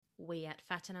we at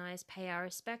Fatanize pay our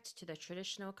respect to the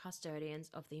traditional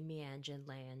custodians of the Meanjin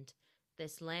land.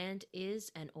 This land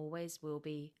is and always will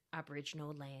be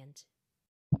Aboriginal land.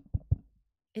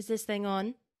 Is this thing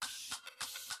on?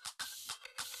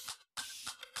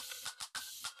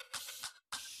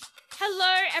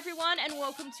 Hello, everyone, and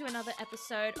welcome to another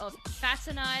episode of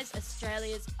Fatanize,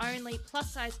 Australia's only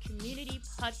plus-size community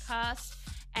podcast.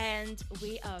 And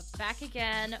we are back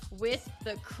again with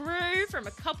the crew from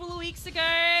a couple of weeks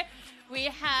ago. We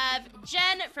have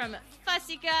Jen from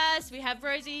Fussy Gus, we have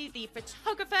Rosie, the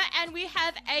photographer, and we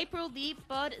have April, the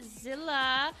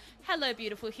Bodzilla. Hello,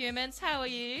 beautiful humans. How are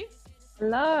you?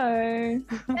 Hello.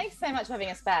 Thanks so much for having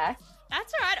us back.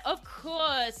 That's all right. Of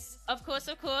course.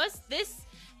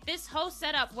 This whole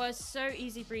setup was so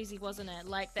easy breezy, wasn't it?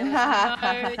 Like, there was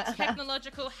no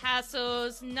technological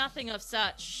hassles, nothing of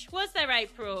such. Was there,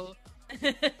 April?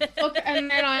 Look, and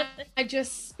then I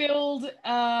just spilled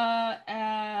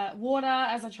water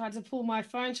as I tried to pull my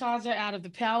phone charger out of the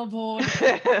power board.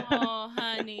 Oh,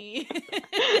 honey.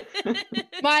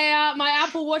 My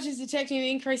Apple Watch is detecting an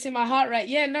increase in my heart rate.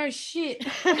 Yeah, no shit.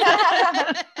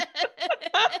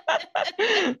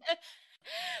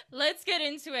 Let's get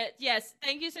into it. Yes,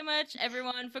 thank you so much,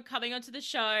 everyone, for coming onto the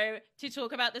show to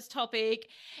talk about this topic.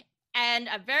 And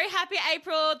I'm very happy,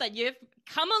 April, that you've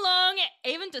come along,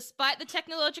 even despite the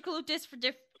technological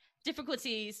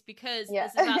difficulties, because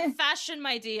this is about fashion,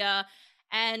 my dear.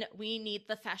 And we need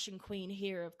the fashion queen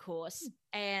here, of course.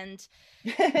 And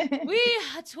we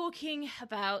are talking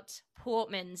about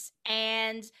Portmans.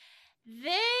 And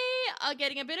they are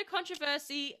getting a bit of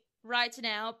controversy right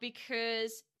now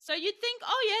because... So you'd think,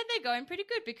 oh yeah, they're going pretty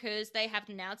good because they have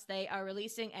announced they are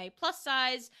releasing a plus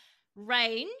size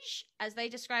range, as they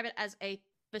describe it as a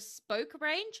bespoke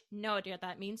range. No idea what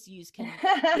that means. You can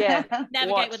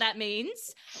navigate what that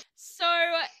means. So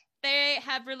they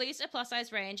have released a plus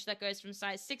size range that goes from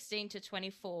size 16 to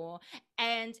 24,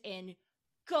 and in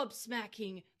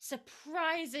gobsmacking,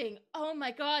 surprising, oh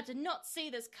my God, did not see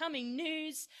this coming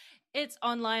news, it's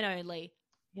online only.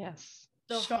 Yes.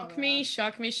 Shock me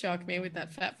with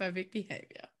that fatphobic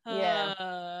behavior.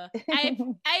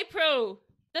 April,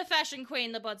 the fashion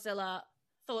queen, the Bodzilla,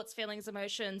 thoughts, feelings,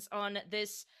 emotions on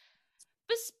this.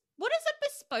 What is a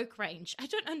bespoke range? I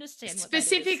don't understand what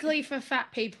specifically for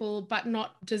fat people, but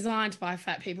not designed by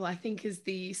fat people, I think is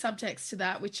the subtext to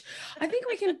that, which I think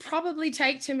we can probably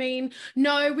take to mean,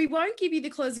 no, we won't give you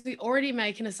the clothes we already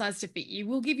make in a size to fit you.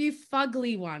 We'll give you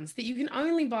fugly ones that you can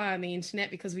only buy on the internet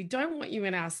because we don't want you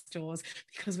in our stores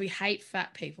because we hate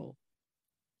fat people.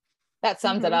 That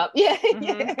sums it up. Yeah.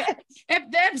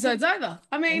 The episode's over.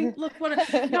 I mean, look,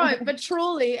 but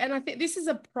truly, and I think this is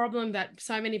a problem that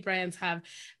so many brands have,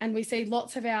 and we see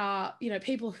lots of our,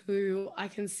 people who I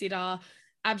consider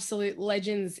absolute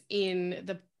legends in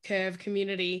the curve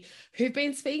community who've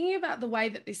been speaking about the way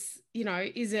that this,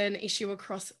 is an issue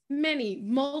across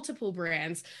multiple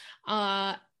brands.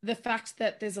 The fact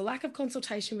that there's a lack of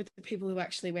consultation with the people who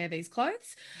actually wear these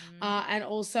clothes, and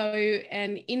also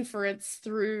an inference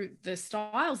through the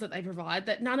styles that they provide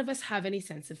that none of us have any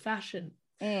sense of fashion.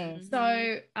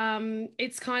 So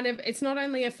it's not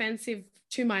only offensive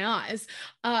to my eyes,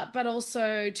 but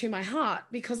also to my heart,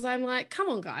 because I'm like, come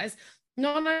on, guys.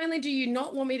 Not only do you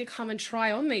not want me to come and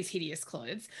try on these hideous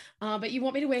clothes, but you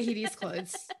want me to wear hideous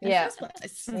clothes in the first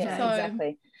place.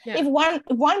 Exactly. Yeah. If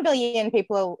 1 billion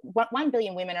people, 1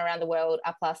 billion women around the world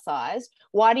are plus size,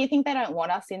 why do you think they don't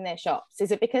want us in their shops?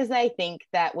 Is it because they think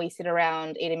that we sit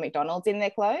around eating McDonald's in their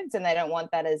clothes and they don't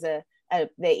want that as their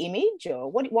image? Or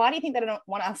why do you think they don't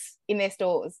want us in their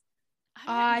stores?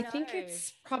 I think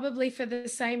it's probably for the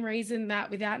same reason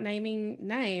that, without naming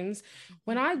names,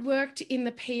 when I worked in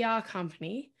the PR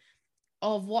company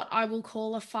of what I will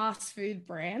call a fast food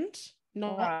brand,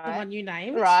 not the one you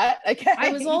named. Right, okay.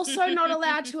 I was also not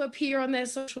allowed to appear on their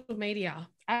social media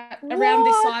around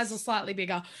this size or slightly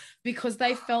bigger, because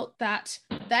they felt that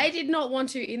they did not want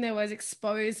to, in their words,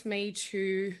 expose me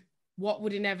to what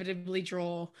would inevitably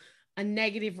draw a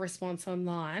negative response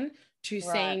online to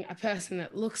seeing a person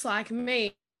that looks like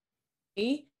me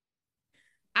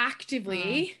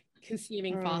actively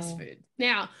consuming fast food.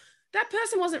 Now, that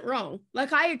person wasn't wrong.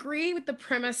 Like, I agree with the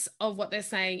premise of what they're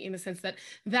saying, in the sense that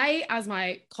they, as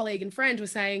my colleague and friend, were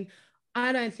saying,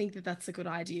 I don't think that that's a good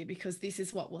idea because this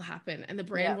is what will happen and the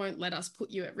brand won't let us put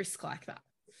you at risk like that.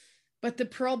 But the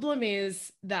problem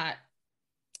is that,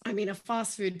 I mean, a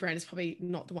fast food brand is probably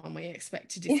not the one we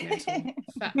expect to dismantle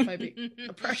fat-phobic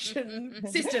oppression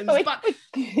systems.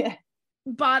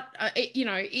 But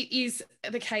it is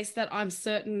the case that I'm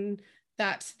certain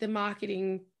that the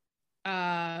marketing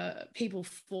people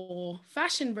for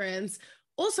fashion brands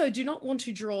also do not want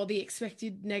to draw the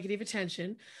expected negative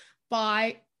attention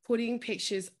by putting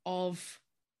pictures of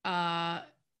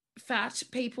fat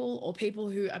people or people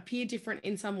who appear different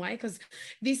in some way, because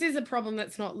this is a problem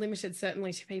that's not limited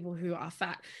certainly to people who are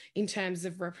fat in terms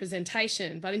of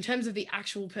representation, but in terms of the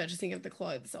actual purchasing of the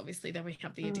clothes, obviously then we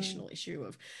have the additional issue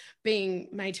of being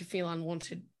made to feel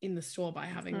unwanted in the store by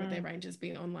having their ranges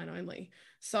being online only.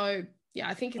 So yeah,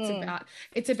 I think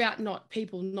it's about not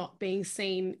people not being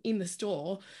seen in the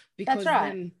store, because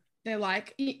then they're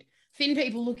like, thin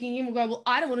people looking in will go, well,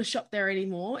 I don't want to shop there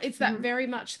anymore. It's that very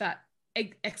much that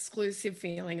exclusive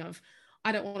feeling of,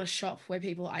 I don't want to shop where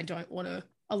people I don't want to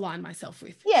align myself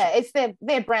with. Yeah, it's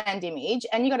their brand image,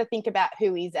 and you got to think about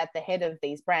who is at the head of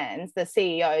these brands. The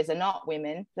CEOs are not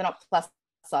women; they're not plus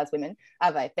size women,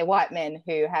 are they? They're white men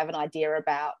who have an idea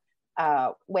about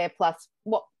what plus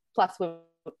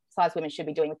size women should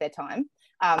be doing with their time.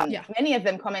 Many of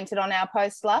them commented on our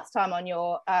post last time on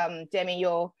your Demi,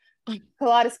 your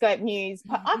Kaleidoscope News.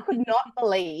 I could not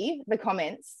believe the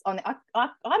comments on I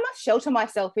must shelter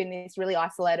myself in this really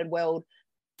isolated world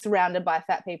surrounded by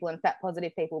fat people and fat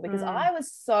positive people, because I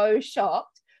was so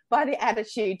shocked by the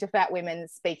attitude to fat women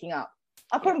speaking up.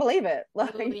 I couldn't believe it.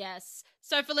 Ooh, yes.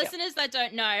 So for listeners that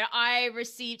don't know, I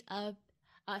received a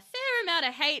fair amount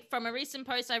of hate from a recent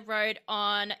post I wrote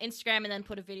on Instagram and then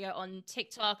put a video on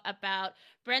TikTok about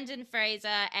Brendan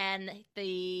Fraser and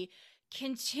the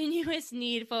continuous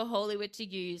need for Hollywood to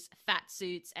use fat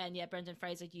suits. And yeah, Brendan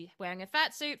Fraser wearing a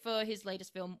fat suit for his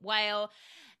latest film, Whale.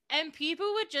 And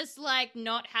people were just like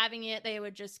not having it. They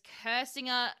were just cursing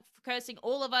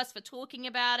all of us for talking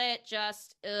about it.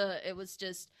 It was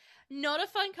just not a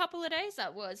fun couple of days.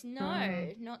 That was not.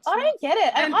 I don't get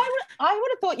it. And I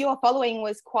would have thought your following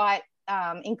was quite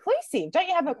inclusive. Don't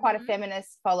you have quite a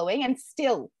feminist following? And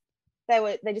still,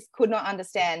 they just could not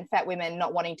understand fat women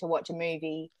not wanting to watch a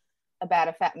movie about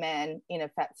a fat man in a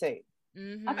fat suit.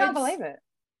 I can't believe it.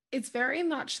 It's very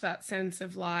much that sense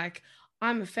of like,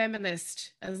 I'm a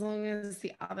feminist as long as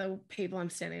the other people I'm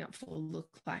standing up for look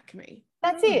like me.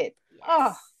 That's it. Yes.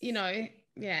 Oh, you know,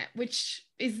 yeah, which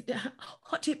is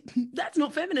hot tip. That's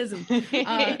not feminism.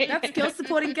 That's girls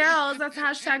supporting girls. That's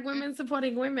hashtag women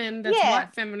supporting women. That's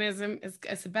white feminism.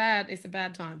 It's a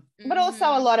bad time. But also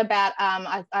a lot about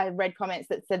I read comments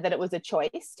that said that it was a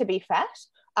choice to be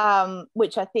fat,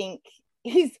 which I think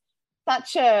is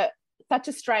such a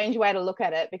strange way to look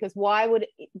at it, because why would,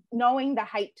 knowing the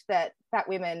hate that fat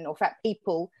women or fat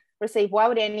people receive, why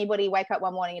would anybody wake up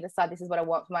one morning and decide this is what I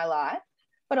want for my life?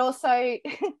 But also,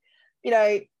 you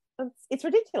know, it's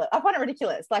ridiculous. I find it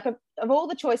ridiculous. Like, of all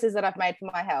the choices that I've made for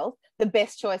my health, the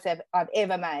best choice I've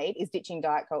ever made is ditching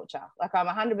diet culture. Like, I'm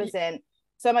 100%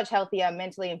 so much healthier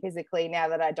mentally and physically now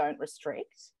that I don't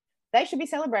restrict. They should be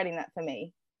celebrating that for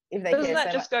me. Doesn't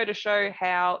that just go to show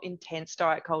how intense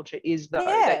diet culture is, though?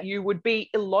 That you would be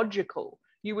illogical.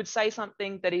 You would say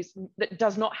something that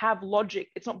does not have logic.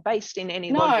 It's not based in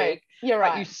any logic. You're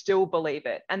right. But you still believe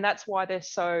it. And that's why they're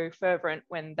so fervent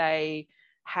when they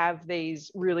have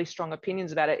these really strong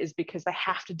opinions about it, is because they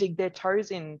have to dig their toes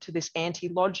into this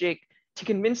anti-logic to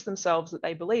convince themselves that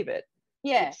they believe it.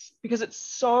 Yes. Because it's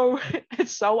so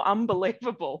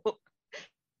unbelievable.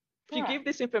 If you give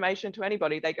this information to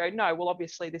anybody, they go, no, well,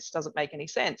 obviously this doesn't make any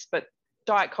sense. But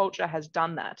diet culture has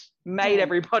done that, made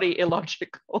everybody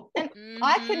illogical. And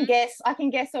I can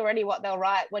guess already what they'll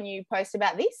write when you post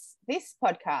about this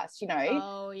podcast, you know.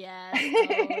 Oh yes.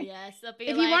 They'll be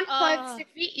if like, you want clothes to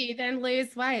fit you, then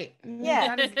lose weight.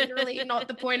 Yeah. That is literally not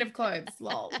the point of clothes.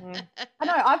 Lol. I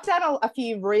know, I've done a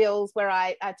few reels where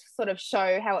I sort of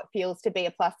show how it feels to be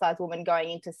a plus size woman going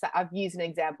into, I've used an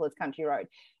example as Country Road.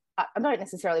 I don't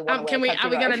necessarily want to are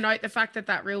we going to note the fact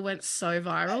that reel went so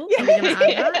viral? Yeah. Are we going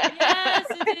to add that? Yes,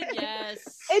 it did.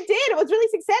 Yes, it did. It was really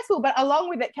successful, but along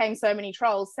with it came so many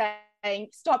trolls saying,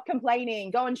 "Stop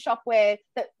complaining. Go and shop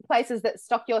places that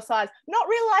stock your size." Not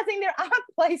realizing there aren't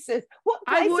places. What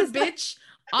places? I would, bitch.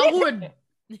 I would.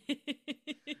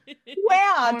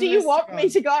 Where do you want me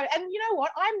to go? And you know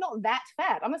what? I'm not that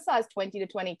fat. I'm a size 20 to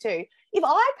 22. If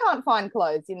I can't find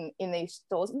clothes in these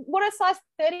stores, what are size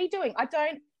 30 doing? I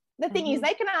don't. The thing is,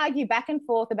 they can argue back and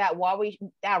forth about why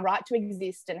our right to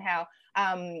exist and how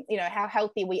how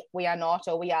healthy we are not,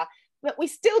 or we are, but we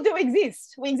still do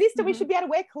exist. We exist, and we should be able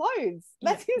to wear clothes.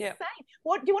 That's insane.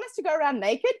 What do you want us to go around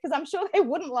naked? Because I'm sure they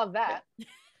wouldn't love that.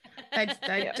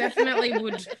 They definitely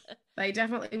would. They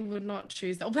definitely would not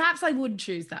choose that. Or perhaps they would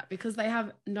choose that because they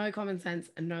have no common sense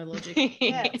and no logic.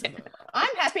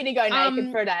 I'm happy to go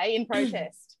naked for a day in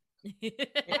protest.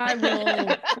 I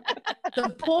will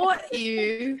support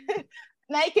you.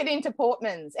 Make it into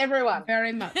Portmans, everyone.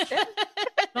 Very much.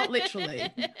 not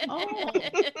literally. Oh.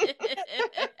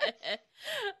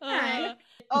 Uh,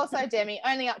 Also, Demi,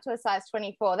 only up to a size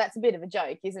 24. That's a bit of a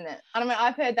joke, isn't it? I mean,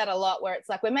 I've heard that a lot where it's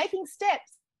like, we're making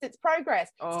steps. It's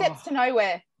progress. Steps to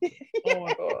nowhere. Oh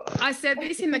my God. I said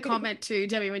this in the comment too,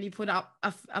 Debbie, when you put up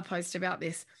a post about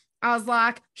this. I was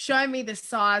like, show me the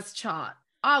size chart.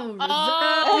 I will reserve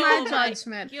my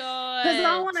judgment because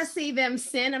I want to see them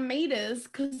centimeters,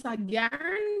 because I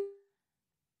guarantee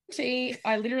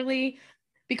I literally,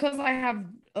 because I have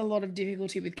a lot of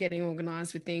difficulty with getting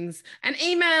organized with things, an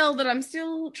email that I'm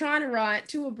still trying to write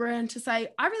to a brand to say,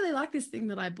 I really like this thing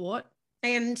that I bought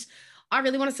and I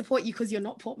really want to support you because you're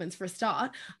not Portmans for a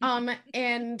start.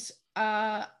 And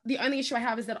the only issue I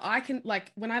have is that I can,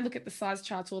 like, when I look at the size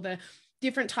charts or the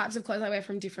different types of clothes I wear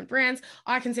from different brands,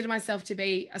 I consider myself to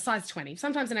be a size 20,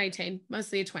 sometimes an 18,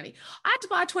 mostly a 20. I had to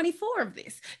buy 24 of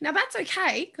this. Now that's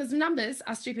okay because numbers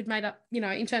are stupid made up, you know,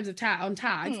 in terms of on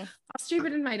tags, are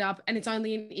stupid and made up, and it's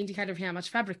only an indicator of how much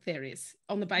fabric there is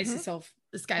on the basis of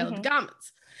the scale of the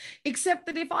garments. Except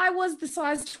that if I was the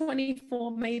size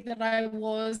 24 me that I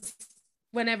was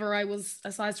whenever I was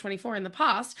a size 24 in the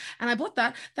past, and I bought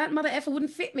that mother effer wouldn't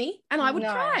fit me and I would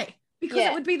cry. Because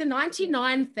it would be the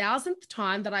 99,000th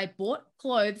time that I bought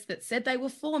clothes that said they were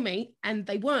for me and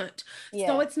they weren't.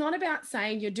 So it's not about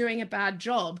saying you're doing a bad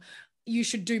job. You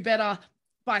should do better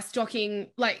by stocking,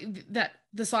 like that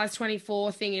the size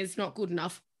 24 thing is not good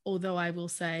enough. Although I will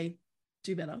say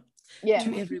do better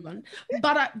to everyone.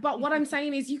 But what I'm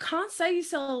saying is you can't say you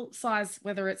sell size,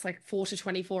 whether it's like 4 to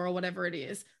 24 or whatever it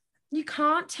is. You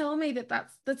can't tell me that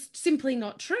that's simply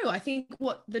not true. I think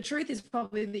what the truth is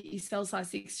probably that you sell size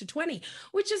 6 to 20,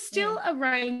 which is still a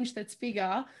range that's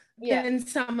bigger than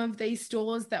some of these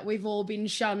stores that we've all been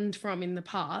shunned from in the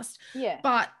past.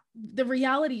 But the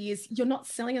reality is you're not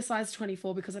selling a size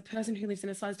 24 because a person who lives in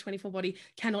a size 24 body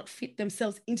cannot fit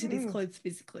themselves into these clothes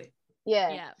physically.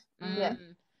 Yeah.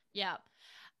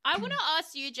 I want to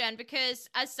ask you, Jen, because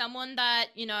as someone that,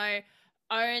 you know,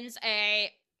 owns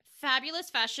a fabulous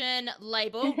fashion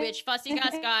label, which Fussy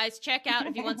guys check out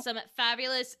if you want some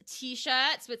fabulous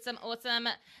t-shirts with some awesome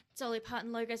Dolly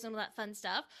Parton logos and all that fun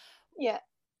stuff.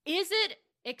 Is it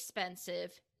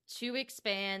expensive to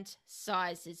expand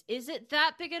sizes? Is it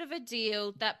that big of a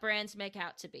deal that brands make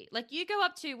out to be? Like you go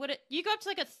up to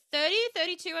like a 30,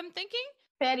 32, I'm thinking?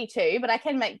 32, but I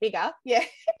can make bigger.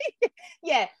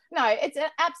 No, it's an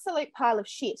absolute pile of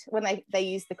shit when they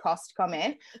use the cost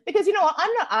comment, because you know what,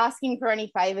 I'm not asking for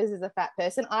any favors as a fat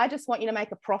person. I just want you to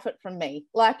make a profit from me.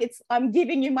 Like I'm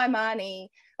giving you my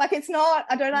money. Like it's not,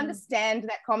 I don't understand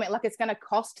that comment, like it's going to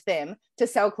cost them to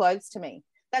sell clothes to me.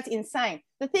 That's insane.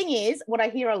 The thing is, what I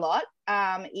hear a lot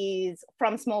is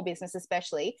from small business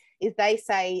especially, is they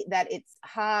say that it's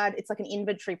hard, it's like an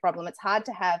inventory problem. It's hard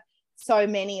to have so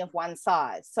many of one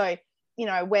size. So, you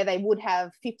know, where they would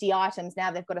have 50 items,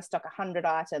 now they've got to stock 100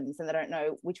 items and they don't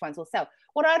know which ones will sell.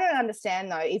 What I don't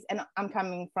understand though is, and I'm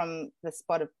coming from the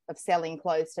spot of selling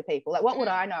clothes to people, like what would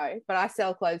I know, but I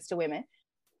sell clothes to women,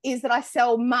 is that I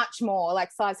sell much more,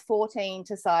 like size 14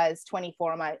 to size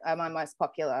 24 are my most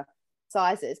popular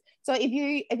sizes. So if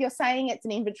you're saying it's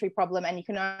an inventory problem and you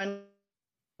can only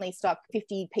stock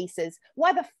 50 pieces,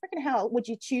 why the freaking hell would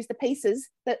you choose the pieces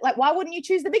that, like, why wouldn't you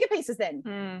choose the bigger pieces then?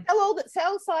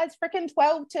 Sell size freaking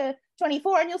 12 to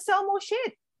 24 and you'll sell more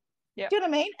shit. Do you know what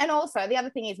I mean? And also the other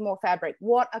thing is more fabric.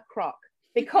 What a crock.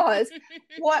 Because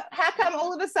how come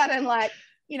all of a sudden, like,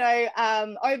 you know,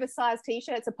 oversized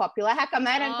t-shirts are popular? How come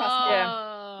they don't cost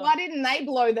more? Why didn't they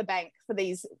blow the bank for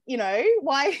these? You know,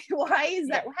 why is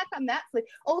that? How come that's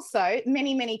also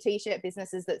many t-shirt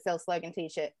businesses that sell slogan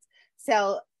t-shirts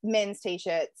sell men's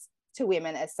t-shirts to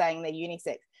women as saying they're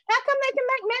unisex. How come they can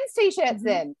make men's t-shirts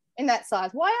then in that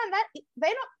size? Why aren't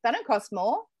they don't cost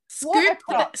more?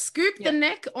 Scoop the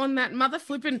neck on that mother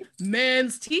flipping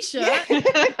man's t-shirt.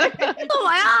 Oh,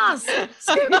 I asked.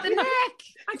 Scoop the neck.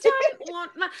 I don't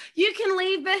want you can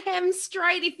leave the hem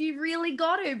straight if you really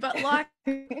got to, but like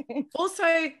also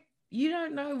you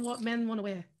don't know what men want to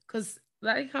wear because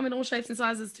they come in all shapes and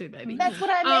sizes too, baby. That's what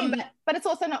I mean. But it's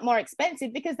also not more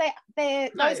expensive because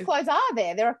those clothes are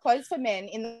there. There are clothes for men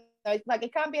in those. Like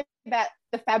it can't be about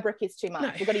the fabric is too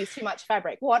much. We've got to use too much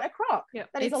fabric. What a crock.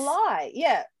 That is a lie.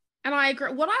 Yeah. And I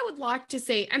agree. What I would like to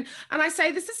see, and I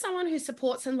say this is someone who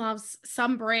supports and loves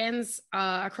some brands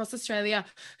across Australia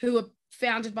who are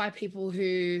founded by people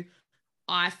who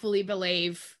I fully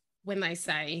believe when they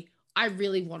say, I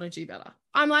really want to do better.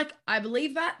 I'm like, I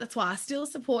believe that. That's why I still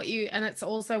support you. And it's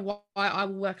also why I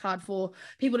will work hard for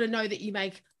people to know that you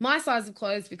make my size of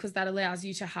clothes, because that allows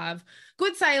you to have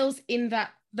good sales in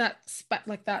that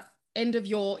end of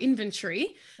your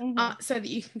inventory, Mhm. so that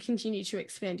you can continue to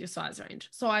expand your size range.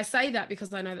 So I say that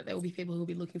because I know that there will be people who will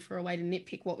be looking for a way to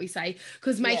nitpick what we say,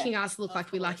 because making us look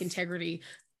like we lack integrity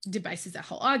debases that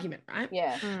whole argument, right?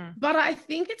 Yeah. But I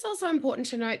think it's also important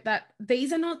to note that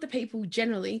these are not the people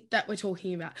generally that we're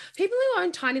talking about. People who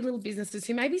own tiny little businesses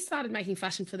who maybe started making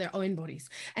fashion for their own bodies,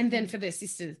 and then for their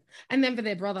sisters, and then for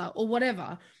their brother or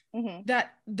whatever,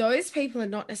 that those people are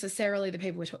not necessarily the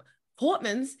people we're talking.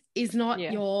 Portmans is not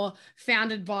your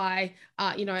founded by,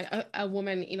 a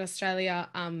woman in Australia,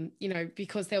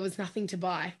 because there was nothing to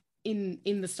buy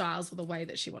in the styles or the way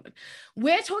that she wanted.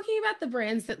 We're talking about the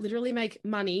brands that literally make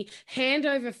money hand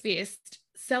over fist,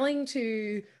 selling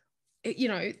to,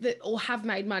 that or have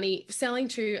made money selling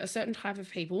to a certain type of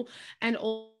people, and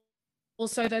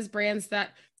also those brands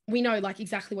that we know, like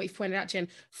exactly what you've pointed out, Jen,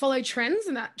 follow trends,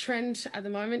 and that trend at the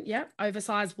moment,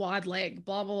 oversized, wide leg,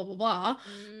 blah, blah, blah,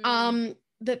 blah,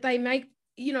 that they make,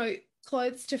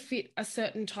 clothes to fit a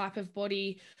certain type of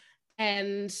body.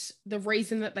 And the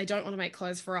reason that they don't want to make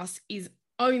clothes for us is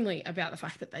only about the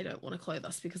fact that they don't want to clothe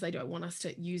us, because they don't want us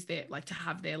to use their, like, to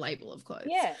have their label of clothes.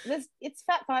 Yeah, it's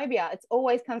fat phobia. It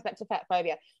always comes back to fat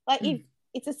phobia. Like, if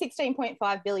it's a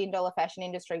 $16.5 billion fashion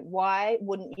industry, why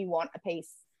wouldn't you want a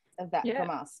piece of that from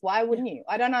us? Why wouldn't you?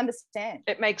 I don't understand.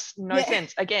 It makes no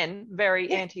sense. Again,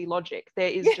 very anti-logic. There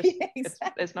is just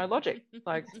there's no logic.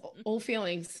 Like, all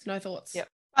feelings, no thoughts. Yep.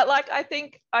 But like, I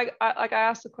think I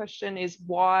asked the question is,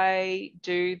 why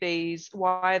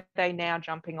are they now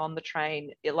jumping on the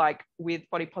train, like with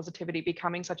body positivity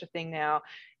becoming such a thing now,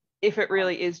 if it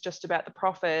really is just about the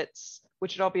profits,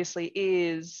 which it obviously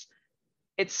is.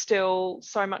 It's still,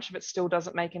 so much of it still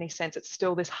doesn't make any sense. It's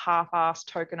still this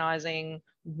half-assed tokenizing,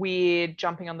 weird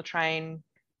jumping on the train,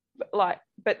 but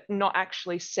not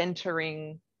actually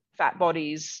centering fat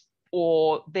bodies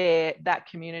or that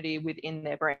community within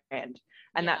their brand.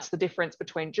 And that's the difference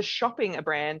between just shopping a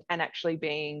brand and actually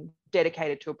being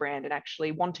dedicated to a brand and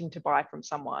actually wanting to buy from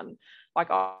someone. Like,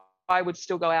 I would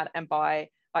still go out and buy.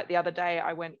 Like, the other day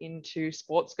I went into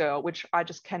Sports Girl, which I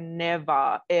just can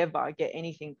never, ever get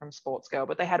anything from Sports Girl,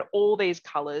 but they had all these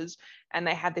colors and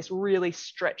they had this really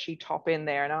stretchy top in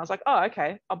there. And I was like, oh,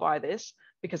 okay, I'll buy this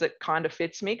because it kind of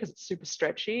fits me because it's super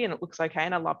stretchy and it looks okay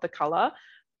and I love the color.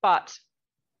 But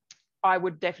I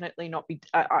would definitely not be,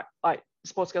 like,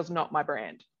 Sports Girl's not my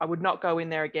brand. I would not go in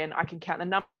there again. I can count the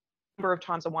number of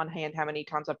times on one hand how many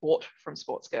times I've bought from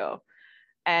Sports Girl.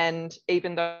 And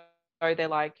even though they're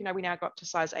like, we now got to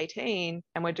size 18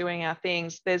 and we're doing our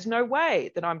things, there's no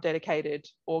way that I'm dedicated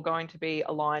or going to be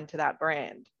aligned to that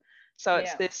brand. So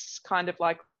it's this kind of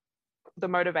like the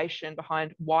motivation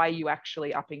behind why you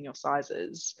actually upping your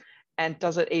sizes, and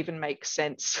does it even make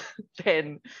sense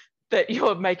then that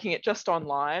you're making it just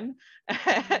online?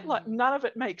 Like, none of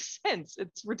it makes sense.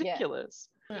 It's ridiculous.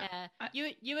 Yeah,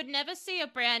 you would never see a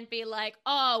brand be like,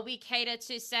 oh, we cater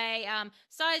to, say,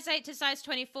 size 8 to size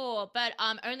 24, but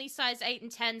only size 8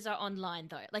 and 10s are online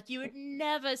though. Like, you would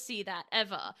never see that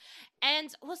ever.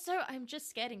 And also, I'm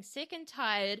just getting sick and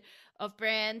tired of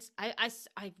brands.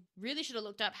 I really should have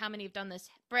looked up how many have done this.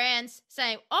 Brands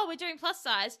saying, oh, we're doing plus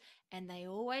size, and they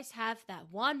always have that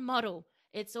one model.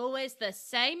 It's always the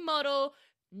same model.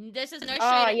 This is no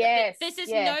shade. This is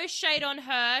no shade on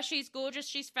her. She's gorgeous.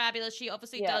 She's fabulous. She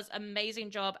obviously does an amazing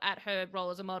job at her role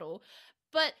as a model.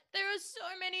 But there are so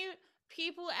many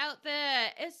people out there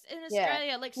in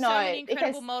Australia, like so many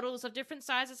incredible models of different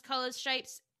sizes, colors,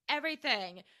 shapes,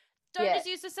 everything. Don't just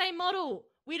use the same model.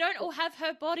 We don't all have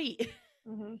her body.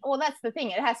 Well, that's the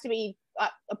thing. It has to be,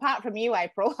 apart from you,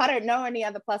 April, I don't know any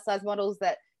other plus size models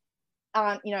that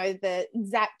aren't, the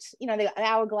exact, the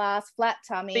hourglass, flat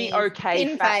tummy, the okay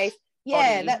thin fat face.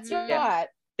 Body. That's right.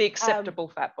 The acceptable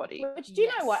fat body. Which, do you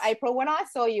know what, April? When I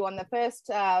saw you on the first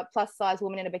plus size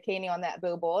woman in a bikini on that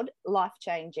billboard, life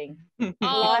changing.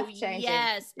 Oh,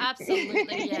 yes,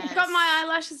 absolutely. Yes. Got my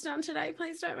eyelashes done today.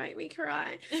 Please don't make me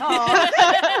cry. Oh.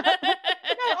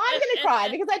 No, I'm going to cry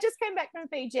because I just came back from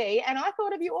Fiji and I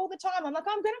thought of you all the time. I'm like,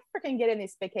 I'm going to freaking get in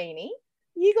this bikini.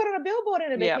 You got on a billboard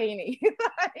in a bikini.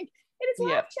 Like, it is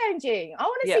life changing. I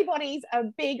want to see bodies, a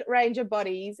big range of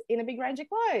bodies in a big range of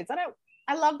clothes.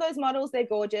 I love those models. They're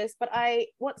gorgeous. But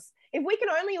if we can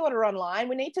only order online,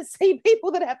 we need to see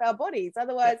people that have our bodies.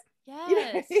 Otherwise,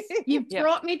 you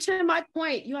brought me to my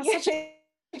point. You are such a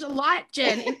delight,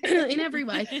 Jen, in every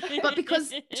way. But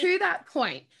because to that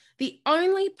point, the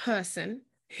only person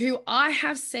who I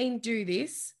have seen do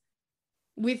this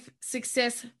with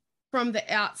success from the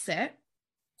outset,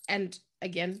 and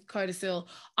again, Codicil,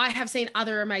 I have seen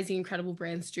other amazing, incredible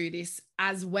brands do this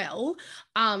as well.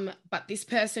 But this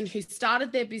person who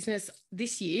started their business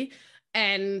this year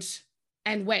and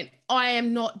and went, I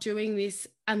am not doing this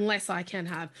unless I can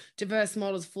have diverse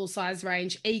models, full size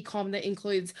range, e-com that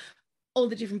includes all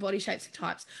the different body shapes and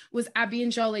types, was Abby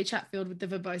and Jolie Chatfield with the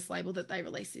Verbose label that they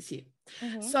released this year.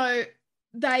 So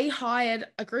they hired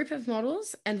a group of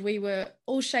models, and we were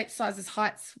all shapes, sizes,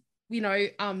 heights, you know,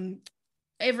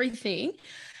 everything.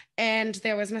 And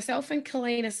there was myself and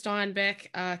Kalina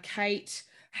Steinbeck, Kate,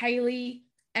 Haley,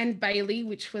 and Bailey,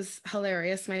 which was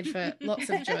hilarious, made for lots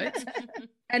of jokes.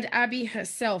 And Abby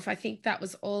herself, I think that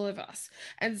was all of us.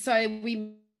 And so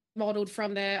we modeled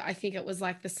from there. I think it was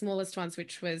like the smallest ones,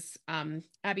 which was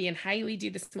Abby and Haley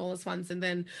did the smallest ones, and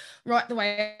then right the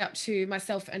way up to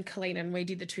myself and Colleen, and we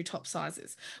did the 2 top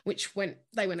sizes, which went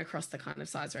across the kind of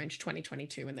size range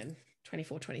 2022 and then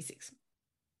 24-26.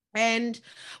 And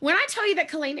when I tell you that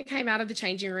Kalina came out of the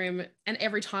changing room and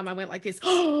every time I went like this,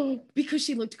 oh, because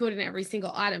she looked good in every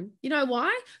single item. You know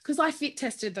why? Because I fit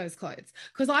tested those clothes.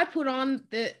 Because I put on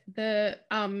the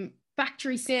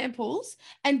factory samples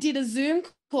and did a Zoom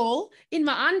call in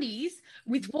my undies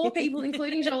with 4 people,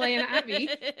 including Jolie and Abby,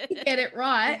 to get it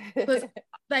right. Because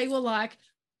they were like,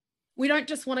 we don't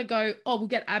just want to go, oh, we'll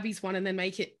get Abby's one and then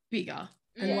make it bigger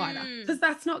and wider, because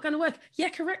that's not going to work. Yeah,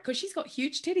 correct, because she's got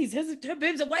huge titties. Her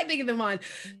boobs are way bigger than mine.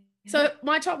 So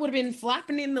my top would have been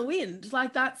flapping in the wind.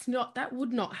 Like that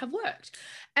would not have worked.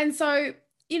 And so,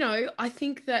 you know, I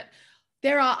think that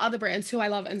there are other brands who I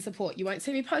love and support. You won't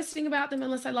see me posting about them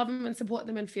unless I love them and support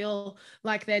them and feel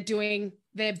like they're doing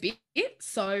their bit.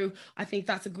 So I think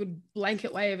that's a good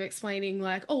blanket way of explaining,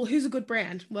 like, oh, who's a good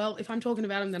brand? Well, if I'm talking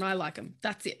about them, then I like them.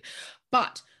 That's it.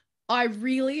 But I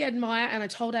really admire, and I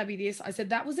told Abby this, I said,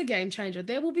 that was a game changer.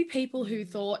 There will be people who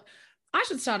thought, I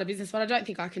should start a business, but I don't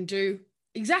think I can do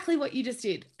exactly what you just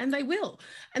did. And they will.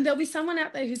 And there'll be someone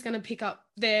out there who's going to pick up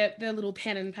their little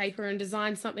pen and paper and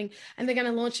design something, and they're going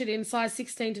to launch it in size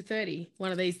 16 to 30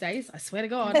 one of these days. I swear to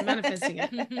God, I'm manifesting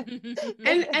it.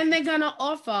 and they're going to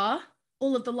offer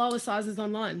all of the lower sizes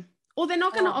online. Or they're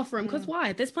not going to offer them, because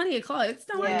why? There's plenty of clothes.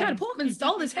 Don't want to go to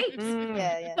Portmans, there's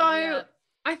heaps. So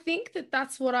I think that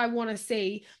that's what I want to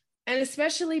see. And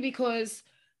especially because,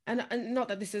 and not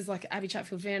that this is like Abby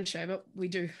Chatfield fan show, but we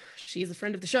do. She is a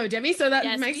friend of the show, Demi. So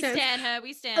that makes sense.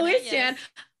 We stand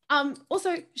her.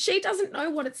 Also, she doesn't know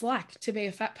what it's like to be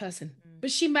a fat person, but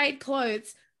she made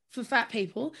clothes for fat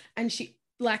people. And she,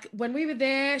 like, when we were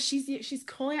there, she's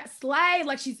calling out slay,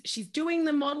 like she's doing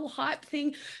the model hype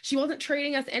thing. She wasn't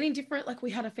treating us any different. Like, we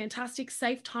had a fantastic,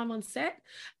 safe time on set.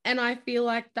 And I feel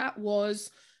like that was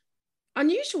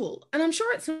unusual. And I'm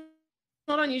sure it's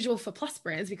not unusual for plus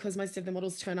brands, because most of the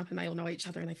models turn up and they all know each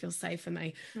other and they feel safe and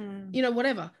they, you know,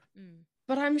 whatever.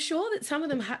 But I'm sure that some of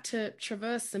them had to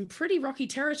traverse some pretty rocky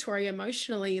territory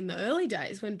emotionally in the early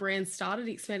days when brands started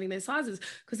expanding their sizes,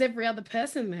 because every other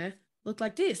person there looked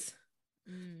like this.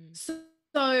 So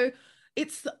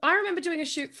I remember doing a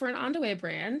shoot for an underwear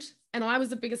brand, and I was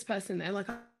the biggest person there. Like,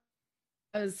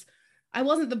 I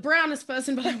wasn't the brownest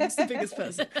person, but I was the biggest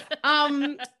person.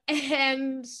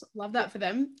 And love that for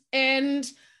them. And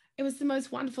it was the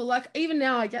most wonderful. Like, even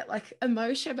now I get like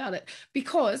emotion about it,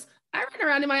 because I ran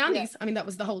around in my undies. I mean, that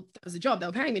was the job. They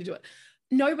were paying me to do it.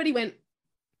 Nobody went,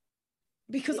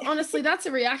 because honestly, that's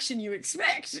a reaction you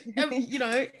expect. You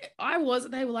know,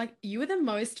 they were like, you were the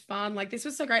most fun. Like, this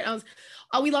was so great.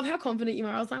 We love how confident you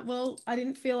are. I was like, well, I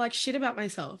didn't feel like shit about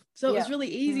myself. So it was really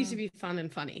easy to be fun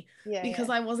and funny, because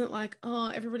I wasn't like, oh,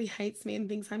 everybody hates me and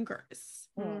thinks I'm gross.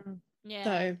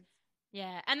 So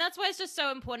yeah. And that's why it's just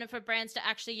so important for brands to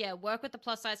actually, work with the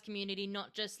plus size community,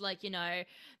 not just like, you know,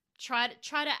 try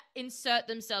to insert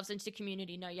themselves into the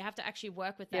community. No, you have to actually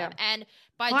work with them. And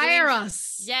by hire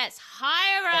us. Yes,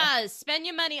 hire us. Spend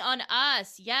your money on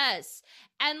us. Yes.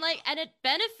 And it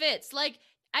benefits. Like,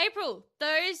 April,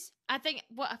 those, I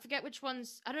forget which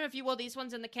ones. I don't know if you wore these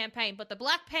ones in the campaign, but the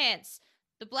black pants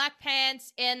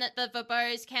in the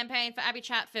Verbose campaign for Abby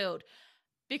Chatfield.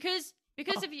 Because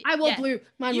of you. I wore blue.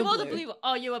 Mine you were wore blue. the blue.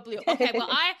 Oh, you were blue. Okay, well,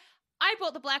 I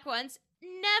bought the black ones.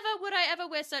 Never would I ever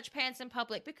wear such pants in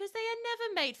public, because they are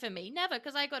never made for me. Never,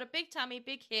 because I got a big tummy,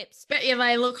 big hips. But yeah,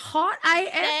 they look hot.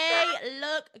 They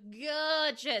look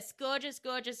gorgeous, gorgeous,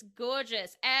 gorgeous,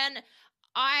 gorgeous. And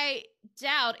I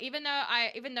doubt, even though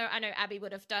I know Abby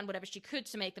would have done whatever she could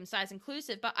to make them size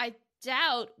inclusive, but I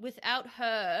doubt without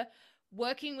her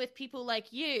working with people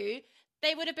like you,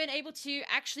 they would have been able to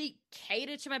actually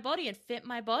cater to my body and fit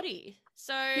my body.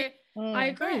 So I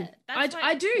agree.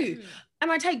 I do.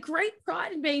 And I take great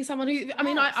pride in being someone who, I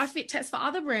mean, I fit test for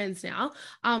other brands now,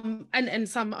 and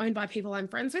some owned by people I'm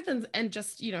friends with, and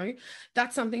just, you know,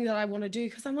 that's something that I want to do,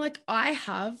 because I'm like, I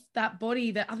have that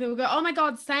body that other people go, oh my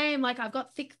God, same, like I've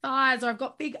got thick thighs, or I've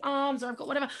got big arms, or I've got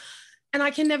whatever, and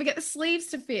I can never get the sleeves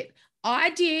to fit.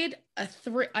 I did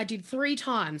 3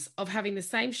 times of having the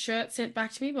same shirt sent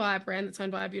back to me by a brand that's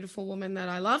owned by a beautiful woman that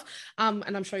I love.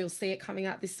 And I'm sure you'll see it coming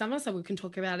out this summer, so we can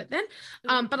talk about it then.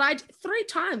 But 3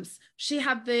 times she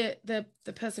had the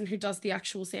person who does the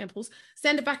actual samples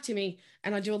send it back to me,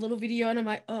 and I do a little video, and I'm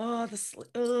like,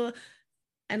 and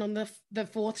on the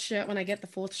 4th shirt, when I get the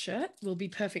 4th shirt, will be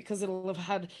perfect because it'll have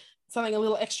had something a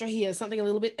little extra here, something a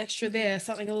little bit extra there,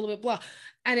 something a little bit blah.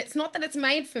 And it's not that it's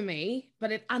made for me,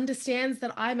 but it understands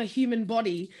that I'm a human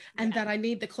body and that I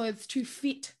need the clothes to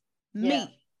fit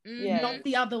me, not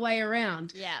the other way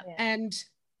around. And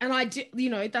I do,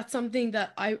 that's something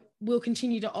that I will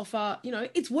continue to offer.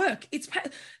 It's work.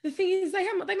 The thing is,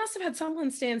 they must have had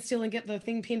someone stand still and get the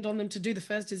thing pinned on them to do the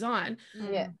first design.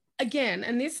 Again,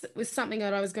 and this was something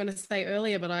that I was going to say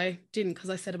earlier, but I didn't because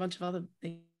I said a bunch of other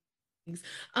things.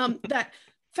 That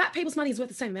fat people's money is worth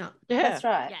the same amount. That's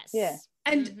right.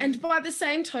 And by the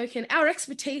same token, our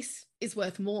expertise is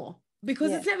worth more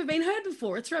because it's never been heard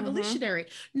before. It's revolutionary.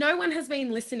 No one has been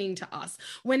listening to us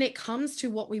when it comes to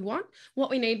what we want,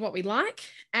 what we need, what we like,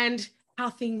 and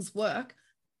how things work.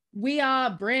 We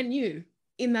are brand new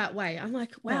in that way. I'm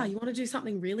like, wow, you want to do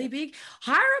something really big?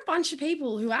 Hire a bunch of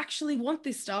people who actually want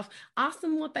this stuff. Ask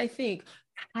them what they think.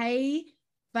 Pay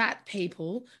fat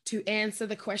people to answer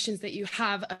the questions that you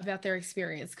have about their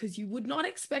experience, because you would not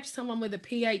expect someone with a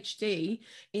PhD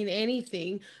in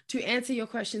anything to answer your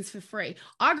questions for free.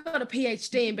 I got a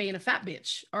PhD in being a fat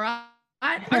bitch. All right.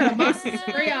 I got a master's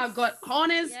degree. I've got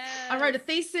honors. I wrote a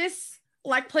thesis.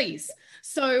 Like, please.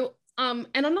 So, and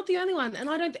I'm not the only one. And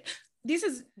I don't, this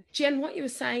is, Jen, what you were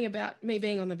saying about me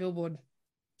being on the billboard,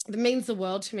 that means the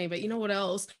world to me. But you know what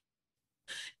else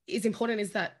is important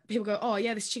is that people go, oh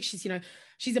yeah, this chick, she's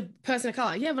a person of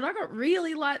color. Yeah, but I got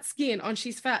really light skin on,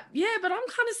 she's fat. Yeah, but I'm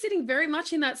kind of sitting very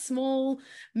much in that small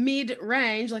mid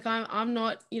range. Like I'm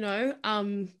not,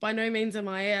 by no means am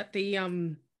I at the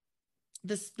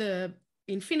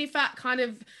infinity fat kind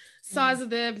of size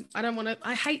of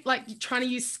I hate like trying to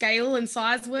use scale and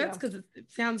size words because it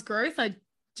sounds gross. I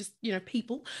just,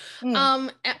 people. I'm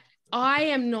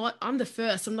the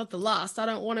first, I'm not the last. I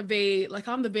don't want to be like,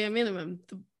 I'm the bare minimum.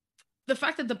 The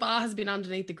fact that the bar has been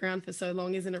underneath the ground for so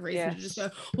long isn't a reason to just go,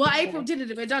 well, April did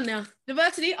it, we're done now.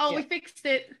 Diversity, we fixed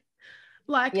it.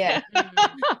 Like, yeah.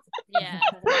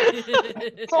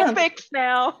 It's all fixed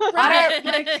now. I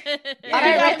don't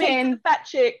reckon that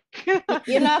chick.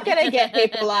 You're not going to get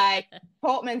people like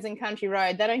Portmans and Country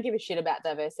Road. They don't give a shit about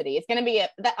diversity. It's going to be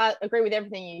I agree with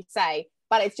everything you say,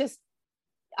 but it's just,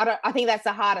 I think that's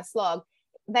the hardest slog.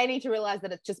 They need to realize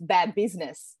that it's just bad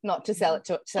business not to sell it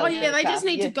to they just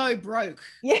need to go broke.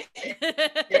 We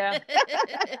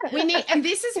need, and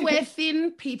this is where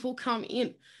thin people come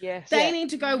in. They need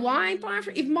to go, why ain't buying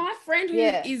from, if my friend who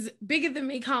is bigger than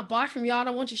me can't buy from you, I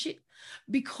don't want your shit.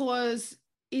 Because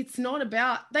it's not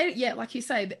about like you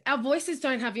say, our voices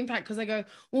don't have impact because they go,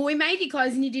 well, we made you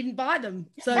clothes and you didn't buy them.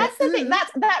 So that's the thing.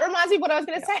 That reminds me of what I was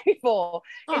going to say before.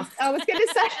 I was going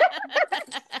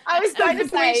to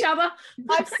say each other.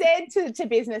 I've said to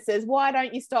businesses, why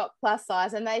don't you stock plus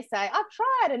size? And they say, I've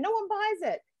tried and no one buys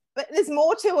it. But there's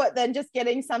more to it than just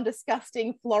getting some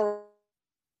disgusting floral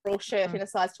shirt in a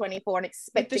size 24 and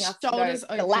expecting us to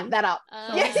lap that up.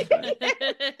 You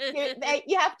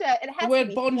have to, it has to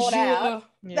be thought out.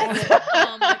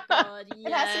 Oh my God, yes.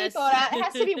 It has to be thought out. It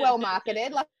has to be well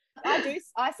marketed. Like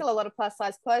I sell a lot of plus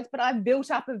size clothes, but I've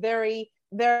built up a very,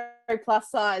 very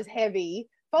plus size heavy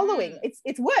following.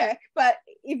 It's work, but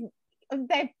if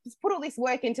they've put all this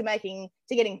work into getting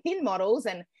thin models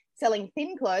and selling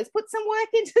thin clothes, put some work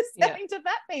into selling to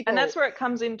fat people. And that's where it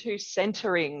comes into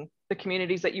centering the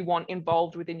communities that you want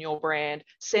involved within your brand,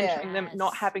 centering them,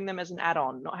 not having them as an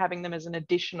add-on, not having them as an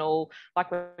additional,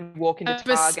 like when you walk into Target.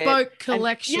 Bespoke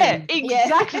collection.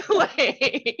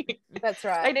 Exactly. That's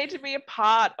right. They need to be a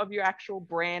part of your actual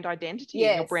brand identity,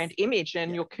 and your brand image,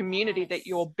 and your community that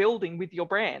you're building with your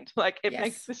brand. Like it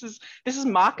makes, this is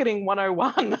marketing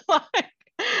 101.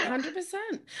 100%.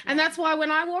 And that's why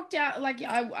when I walked out, like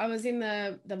I was in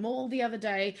the mall the other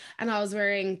day and I was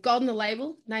wearing Golden the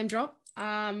Label, name drop,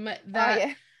 a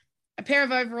pair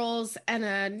of overalls and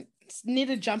a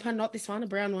knitted jumper, not this one, a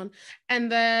brown one.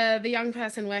 And the young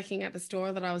person working at the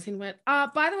store that I was in went,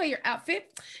 by the way, your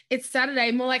outfit, it's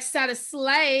Saturday, more like Saturday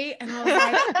Slay. And I was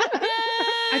like,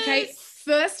 okay,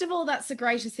 first of all, that's the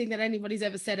greatest thing that anybody's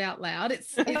ever said out loud.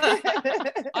 It's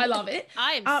I love it.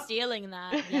 I am stealing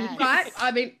that. Yes. Right?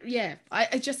 I mean,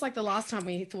 it's just like the last time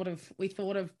we thought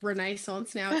of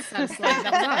Renaissance. Now it's satisfying.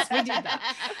 That was us. We did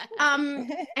that.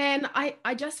 And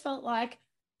I just felt like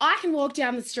I can walk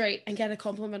down the street and get a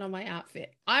compliment on my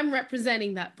outfit. I'm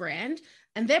representing that brand.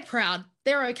 and they're proud.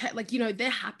 They're okay. Like, you know, they're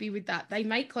happy with that. They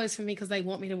make clothes for me because they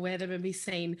want me to wear them and be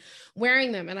seen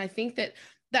wearing them. And I think that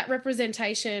that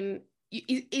representation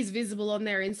is visible on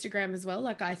their Instagram as well.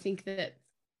 Like, I think that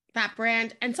that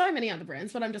brand and so many other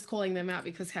brands, but I'm just calling them out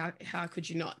because how could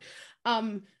you not?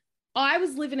 I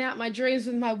was living out my dreams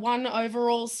with my one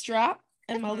overall strap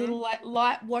and my little like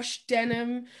light wash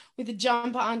denim with a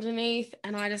jumper underneath,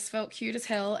 and I just felt cute as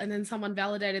hell. And then someone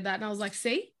validated that, and I was like,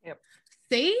 see,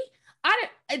 see,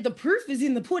 the proof is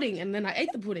in the pudding. And then I ate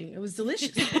the pudding. It was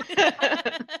delicious.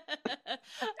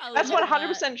 That's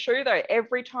 100% true though.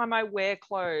 Every time I wear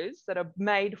clothes that are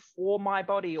made for my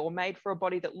body or made for a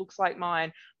body that looks like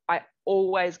mine, I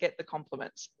always get the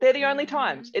compliments. They're the only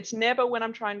times. It's never when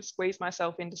I'm trying to squeeze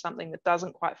myself into something that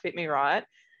doesn't quite fit me right.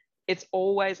 It's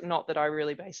always, not that I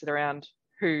really base it around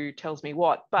who tells me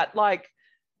what, but like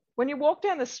when you walk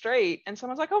down the street and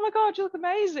someone's like, oh my God, you look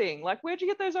amazing. Like, where'd you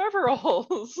get those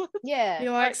overalls? Yeah.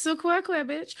 You're like, silk workwear,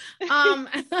 bitch.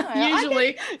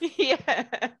 Usually.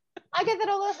 I get that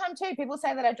all the time too. People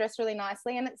say that I dress really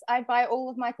nicely, and I buy all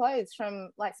of my clothes from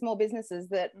like small businesses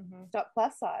that stock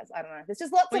plus size. I don't know. There's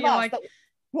just lots of us. Like, that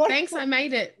thanks, I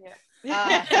made it.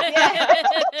 Yes.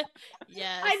 I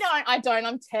know. I don't.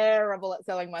 I'm terrible at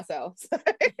selling myself. So.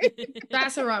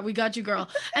 That's all right. We got you, girl.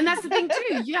 And that's the thing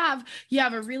too. You have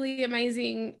a really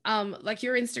amazing, like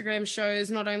your Instagram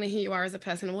shows not only who you are as a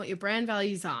person and what your brand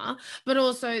values are, but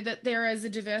also that there is a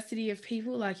diversity of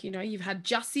people. Like, you know, you've had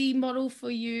Jussie model for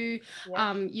you.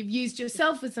 You've used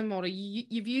yourself as a model.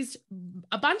 You've used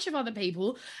a bunch of other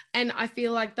people. And I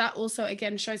feel like that also,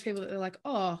 again, shows people that they're like,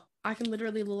 oh, I can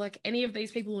literally look like any of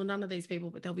these people or none of these people,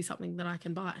 but there'll be something that I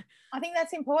can buy. I think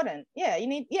that's important. Yeah,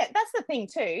 that's the thing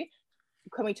too.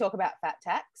 Can we talk about fat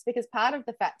tax? Because part of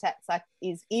the fat tax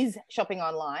is shopping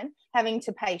online, having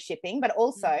to pay shipping, but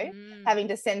also having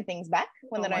to send things back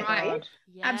when they don't fit.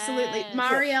 Yes. Absolutely.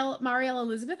 Marielle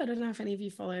Elizabeth, I don't know if any of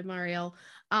you follow Marielle,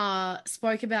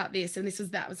 spoke about this, and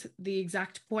that was the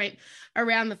exact point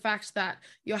around the fact that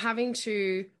you're having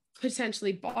to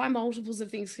potentially buy multiples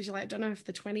of things because you're like, I don't know if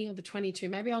the 20 or the 22,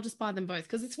 maybe I'll just buy them both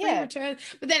because it's free return.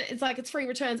 But then it's like, it's free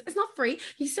returns. It's not free.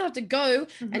 You still have to go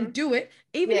and do it,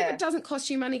 even if it doesn't cost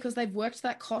you money, because they've worked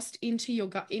that cost into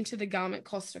the garment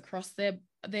cost across their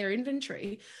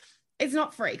inventory. It's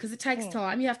not free because it takes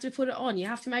time. You have to put it on. You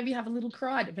have to maybe have a little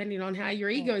cry depending on how your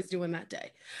ego is doing that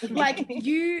day. Like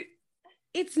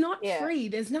it's not free.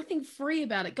 There's nothing free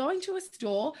about it. Going to a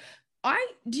store,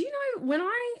 do you know when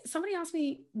somebody asked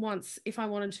me once if I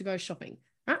wanted to go shopping,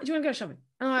 right? Do you want to go shopping?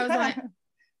 And I was like,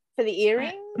 for the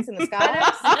earrings and the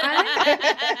scarves.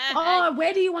 Oh,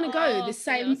 where do you want to go? The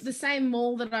same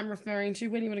mall that I'm referring to.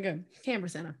 Where do you want to go? Canberra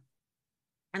Centre.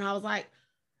 And I was like,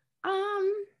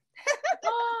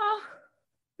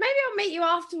 maybe I'll meet you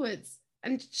afterwards.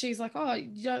 And she's like, oh,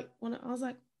 you don't want to? I was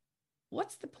like,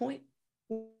 what's the point?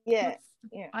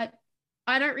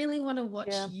 I don't really want to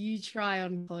watch you try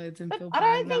on clothes and feel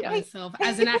bad about myself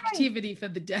as an activity for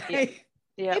the day.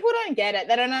 People don't get it.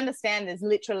 They don't understand there's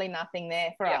literally nothing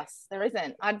there for us. There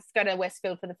isn't. I just go to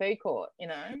Westfield for the food court, you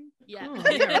know?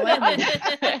 I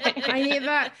hear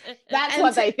that. That's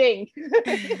what they think.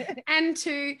 And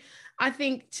I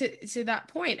think to that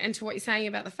point and to what you're saying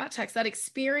about the fat tax, that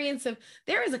experience of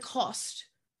there is a cost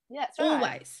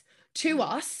always to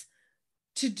us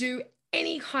to do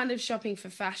any kind of shopping for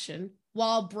fashion,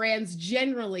 while brands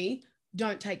generally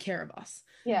don't take care of us.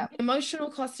 The emotional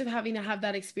cost of having to have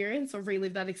that experience or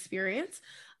relive that experience,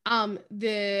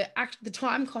 the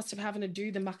time cost of having to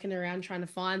do the mucking around trying to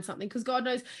find something, because God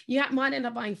knows you might end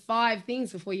up buying 5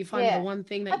 things before you find the one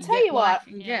thing that I'll tell you what,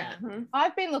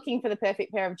 I've been looking for the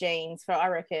perfect pair of jeans for, I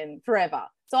reckon, forever.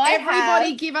 So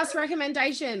everybody give us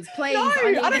recommendations, please. No,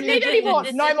 I don't need any more.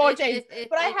 No more jeans.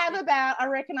 But I have I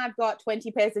reckon I've got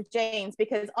 20 pairs of jeans,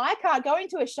 because I can't go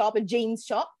into a jeans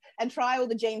shop and try all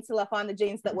the jeans till I find the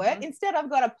jeans that work. Instead, I've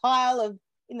got a pile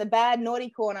in the bad, naughty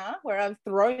corner where I've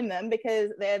thrown them because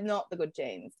they're not the good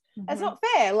jeans. That's not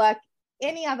fair. Like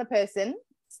any other person,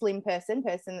 slim person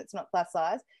that's not plus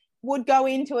size, would go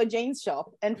into a jeans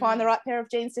shop and find the right pair of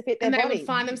jeans to fit their body. And they would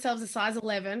find themselves a size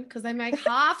 11 because they make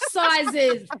half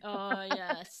sizes. Oh,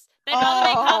 yes. They'd rather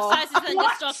make half sizes than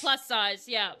just stock plus size.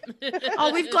 Yeah.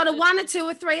 We've got a 1, a 2,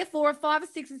 a 3, a 4, a 5, a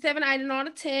 6, a 7, 8, a 9, a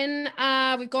 10.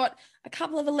 We've got a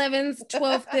couple of 11s,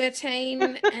 12,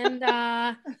 13, and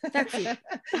that's it.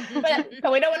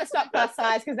 But we don't want to stop plus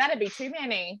size because that'd be too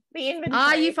many. The inventory.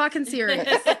 Are you fucking serious?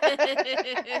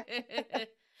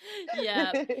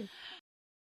 Yeah.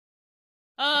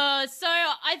 So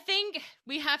I think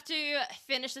we have to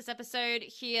finish this episode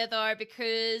here, though,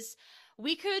 because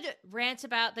we could rant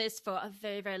about this for a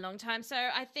very, very long time. So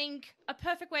I think a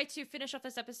perfect way to finish off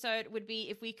this episode would be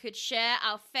if we could share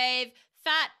our fave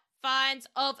fat finds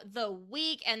of the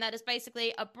week. And that is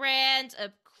basically a brand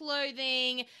of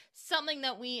clothing, something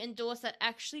that we endorse that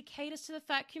actually caters to the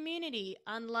fat community,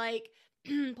 unlike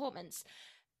Portmans.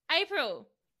 April,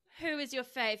 who is your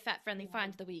fave fat-friendly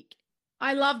find of the week?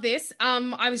 I love this.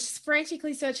 I was just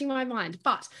frantically searching my mind,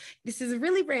 but this is a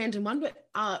really random one. But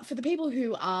for the people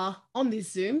who are on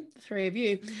this Zoom, the three of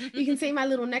you, you can see my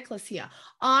little necklace here.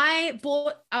 I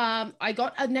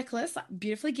got a necklace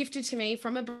beautifully gifted to me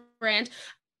from a brand.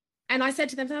 And I said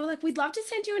to them, they were like, we'd love to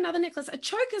send you another necklace, a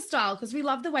choker style, because we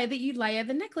love the way that you layer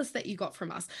the necklace that you got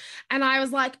from us. And I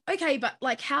was like, okay, but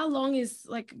like how long is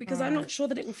like, because I'm not sure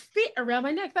that it will fit around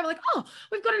my neck. They were like, oh,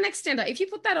 we've got an extender. If you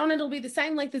put that on, it'll be the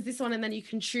same length as this one. And then you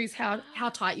can choose how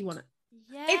tight you want it.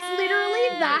 Yes. It's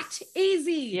literally that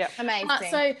easy. Yeah, Amazing.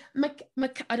 So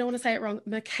I don't want to say it wrong.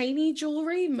 Makani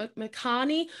jewelry,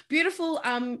 Makani, beautiful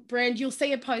brand. You'll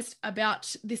see a post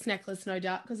about this necklace, no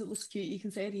doubt, because it looks cute. You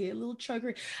can see it here, a little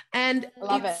choker, and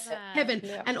Love it's it. heaven.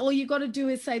 Yeah. And all you got to do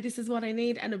is say, "This is what I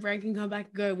need," and a brand can come back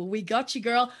and go, "Well, we got you,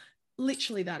 girl."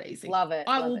 Literally that easy. Love it.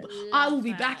 I love will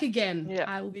be that. back again. Yeah.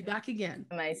 I will be back again.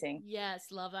 Amazing. Yes,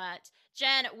 love that.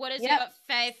 Jen, what is Yep. your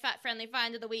fave fat-friendly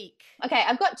find of the week? Okay,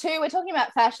 I've got two. We're talking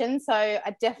about fashion, so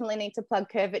I definitely need to plug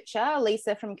Curvature.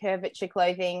 Lisa from Curvature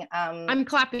Clothing. I'm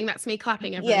clapping. That's me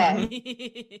clapping. Everyone.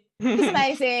 Yeah. She's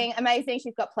amazing.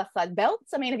 She's got plus size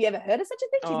belts. I mean, have you ever heard of such a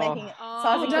thing? She's making size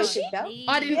does inclusive she? belts.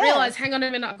 I didn't Yeah. realize. Hang on a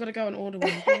minute. I've got to go and order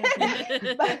one.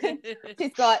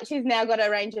 She's now got a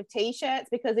range of t-shirts,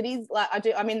 because it is like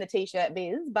I'm in the t-shirt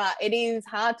biz, but it is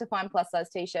hard to find plus size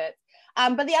t-shirts.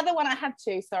 But the other one, I have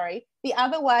two, sorry. The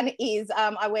other one is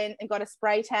I went and got a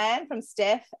spray tan from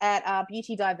Steph at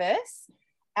Beauty Diverse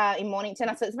in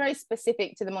Mornington. So it's very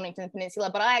specific to the Mornington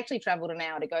Peninsula, but I actually traveled an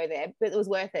hour to go there, but it was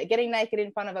worth it. Getting naked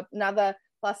in front of another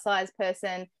plus size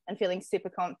person and feeling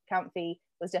super comfy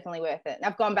was definitely worth it. And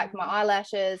I've gone back for my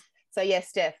eyelashes. So yes,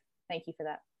 Steph, thank you for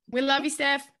that. We love you,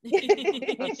 Steph.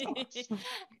 That's nice.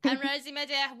 And Rosie, my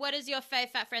dear, what is your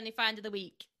fave fat-friendly find of the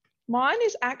week? Mine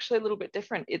is actually a little bit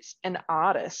different. It's an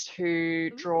artist who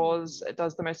does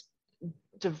the most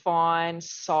divine,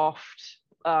 soft,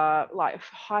 like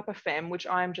hyper femme, which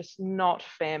I'm just not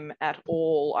femme at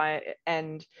all.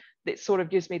 And it sort of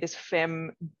gives me this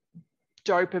femme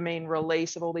dopamine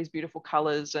release of all these beautiful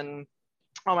colors, and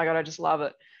oh my God, I just love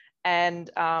it. And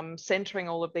centering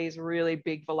all of these really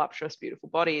big, voluptuous, beautiful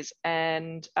bodies.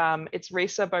 And it's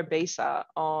Risa Bobisa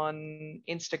on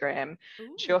Instagram.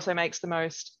 Ooh. She also makes the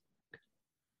most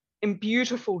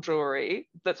beautiful jewelry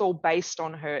that's all based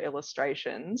on her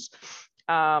illustrations.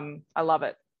 I love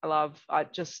it. I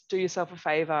just do yourself a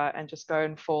favor and just go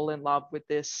and fall in love with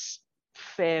this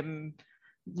femme,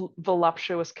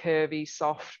 voluptuous, curvy,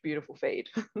 soft, beautiful feed.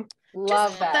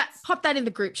 Love that. Pop that in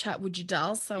the group chat, would you,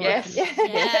 Dal? So Yes.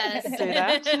 Yes. Do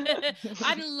that.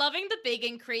 I'm loving the big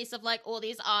increase of like all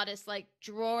these artists like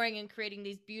drawing and creating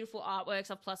these beautiful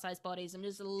artworks of plus size bodies. I'm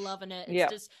just loving it.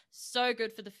 It's just so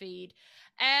good for the feed.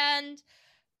 And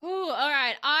all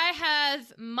right, I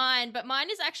have mine, but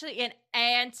mine is actually an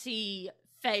anti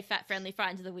fave fat friendly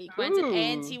find of the week. Mine's an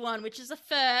anti one, which is a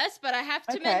first, but I have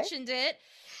to mention it.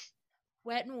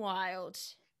 Wet and Wild.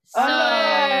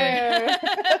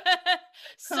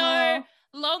 So,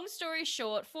 long story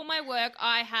short, for my work,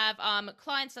 I have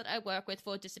clients that I work with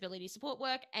for disability support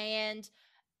work, and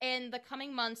in the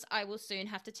coming months, I will soon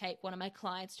have to take one of my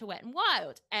clients to Wet and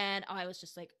Wild. And I was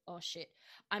just like, oh shit,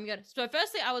 so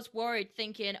firstly, I was worried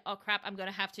thinking, oh crap, I'm going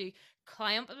to have to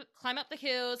climb up the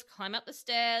hills, climb up the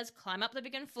stairs, climb up the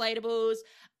big inflatables.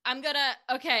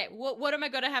 What am I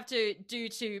going to have to do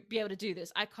to be able to do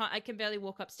this? I can barely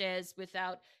walk upstairs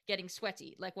without getting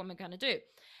sweaty. Like, what am I going to do?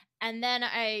 And then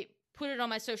I put it on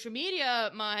my social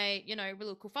media, my,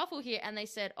 little kerfuffle here, and they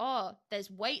said, oh, there's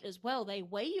weight as well. They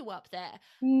weigh you up there.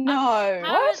 No.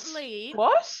 Apparently,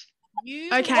 What?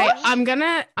 Okay, I'm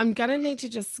gonna need to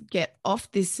just get off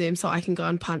this Zoom so I can go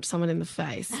and punch someone in the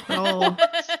face. I'll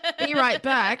be right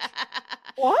back.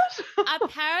 What?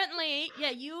 Apparently,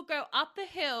 you'll go up the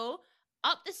hill,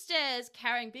 up the stairs,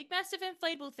 carrying big, massive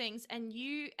inflatable things, and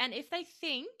if they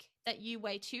think that you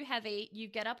weigh too heavy, you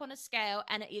get up on a scale,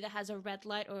 and it either has a red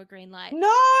light or a green light. No.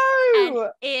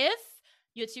 And if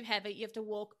you're too heavy, you have to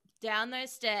walk down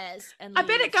those stairs and I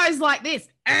bet it goes like this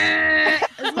as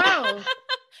well.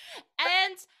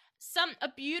 And a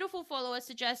beautiful follower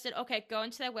suggested, okay, go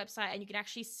into their website and you can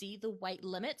actually see the weight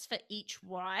limits for each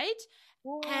ride.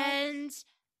 What? And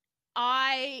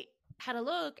I had a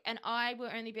look, and I will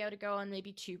only be able to go on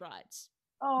maybe 2 rides.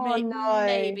 Oh no.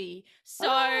 Maybe.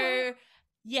 So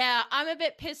Yeah, I'm a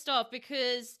bit pissed off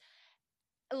because,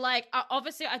 like,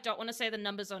 obviously I don't want to say the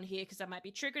numbers on here because that might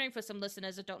be triggering for some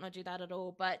listeners. I don't want to do that at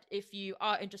all. But if you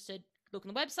are interested, look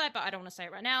on the website, but I don't want to say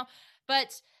it right now.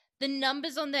 But the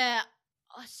numbers on there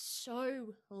are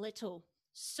so little.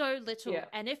 So little. Yeah.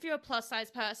 And if you're a plus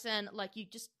size person, like, you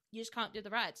just can't do the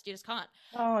rides. You just can't.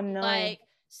 Oh no. Like,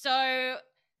 so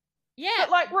yeah.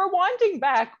 But like rewinding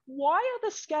back, why are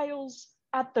the scales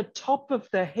at the top of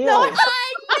the hill? No.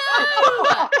 I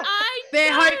know.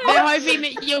 They're hoping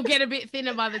that you'll get a bit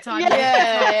thinner by the time.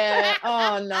 Yeah.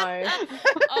 Oh no.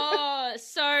 Oh,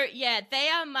 so yeah, they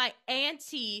are my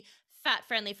anti-fat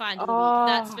friendly find of the Oh,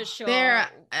 week. That's for sure. They're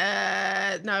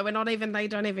no, we're not even. They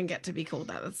don't even get to be called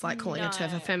that. It's like calling a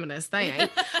turf No. a feminist. They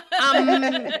ain't.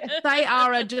 They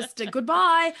are just a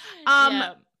goodbye.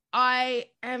 Yeah. I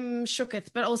am shooketh,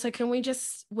 but also can we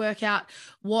just work out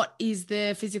what is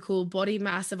the physical body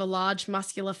mass of a large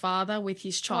muscular father with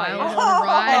his child yeah. on a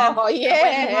ride? Oh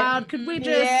yeah. Wild. Could we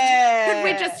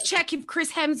just check if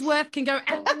Chris Hemsworth can go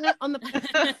on the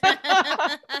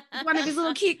one of his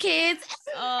little cute kids?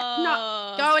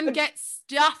 Oh. No, go and get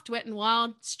stuffed, Wet and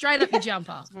Wild, straight up your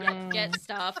jumper. Get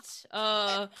stuffed.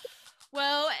 Oh.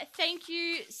 Well, thank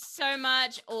you so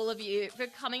much, all of you, for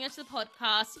coming onto the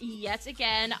podcast yet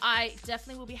again. I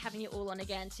definitely will be having you all on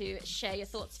again to share your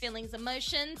thoughts, feelings,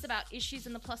 emotions about issues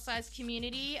in the plus size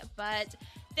community. But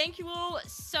thank you all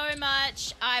so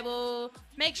much. I will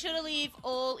make sure to leave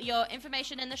all your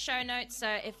information in the show notes. So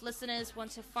if listeners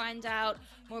want to find out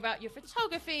more about your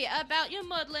photography, about your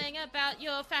modeling, about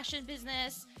your fashion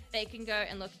business, they can go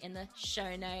and look in the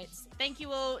show notes. Thank you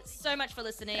all so much for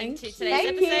listening to today's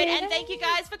episode. And thank you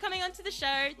guys for coming onto the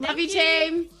show. Love you,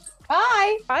 team.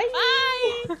 Bye. Bye.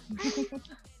 Bye.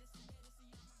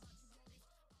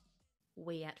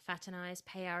 We at Fat and Eyes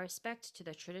pay our respect to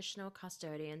the traditional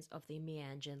custodians of the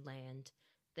Meanjin land.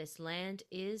 This land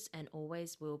is and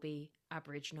always will be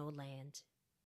Aboriginal land.